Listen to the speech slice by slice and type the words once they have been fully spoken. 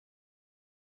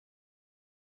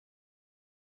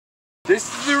This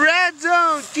is the red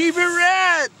zone. Keep it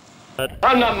red.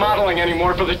 I'm not modeling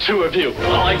anymore for the two of you.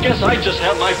 Well, I guess I just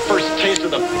had my first taste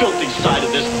of the filthy side of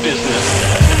this business.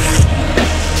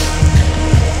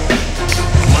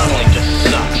 Modeling just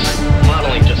sucks.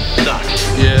 Modeling just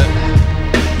sucks. Yeah.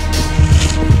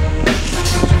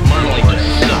 Modeling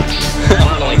just sucks.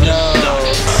 Modeling just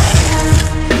sucks.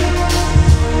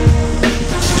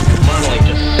 Modeling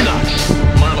just sucks.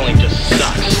 Modeling just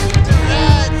sucks.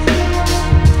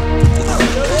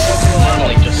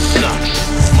 Modeling just sucks.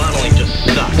 Modeling just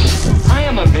sucks. I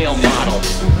am a male model,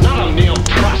 not a male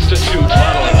prostitute.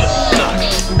 Modeling just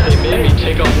sucks. They made me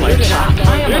take off my top.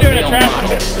 I am a male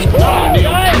model, not a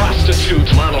male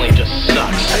prostitute. Modeling just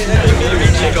sucks. They made me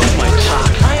take off my top.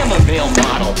 I am a male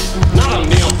model, not a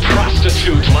male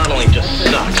prostitute. Modeling just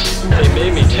sucks. They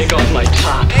made me take off my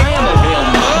top. I am a male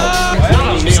model, not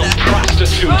a male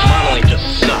prostitute. Modeling just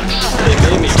sucks. They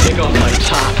made me take off my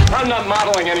top. I'm not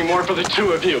modeling anymore for the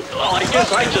two of you. Well, I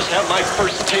guess I just have my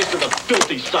first taste of the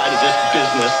filthy side of this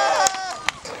business.